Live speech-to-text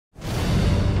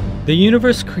The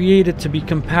universe created to be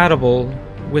compatible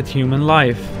with human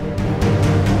life.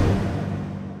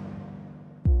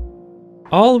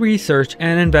 All research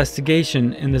and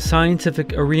investigation in the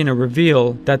scientific arena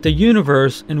reveal that the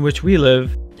universe in which we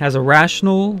live has a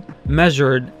rational,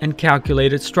 measured, and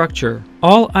calculated structure.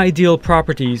 All ideal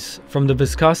properties, from the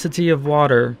viscosity of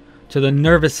water to the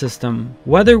nervous system,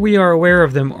 whether we are aware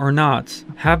of them or not,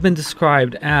 have been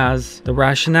described as the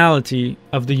rationality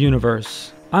of the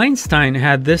universe. Einstein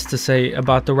had this to say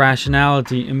about the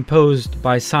rationality imposed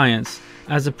by science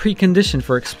as a precondition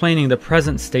for explaining the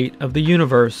present state of the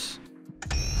universe.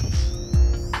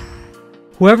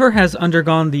 Whoever has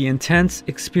undergone the intense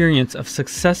experience of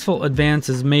successful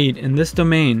advances made in this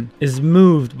domain is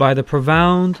moved by the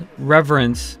profound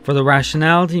reverence for the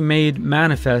rationality made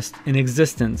manifest in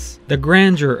existence, the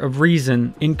grandeur of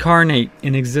reason incarnate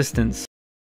in existence.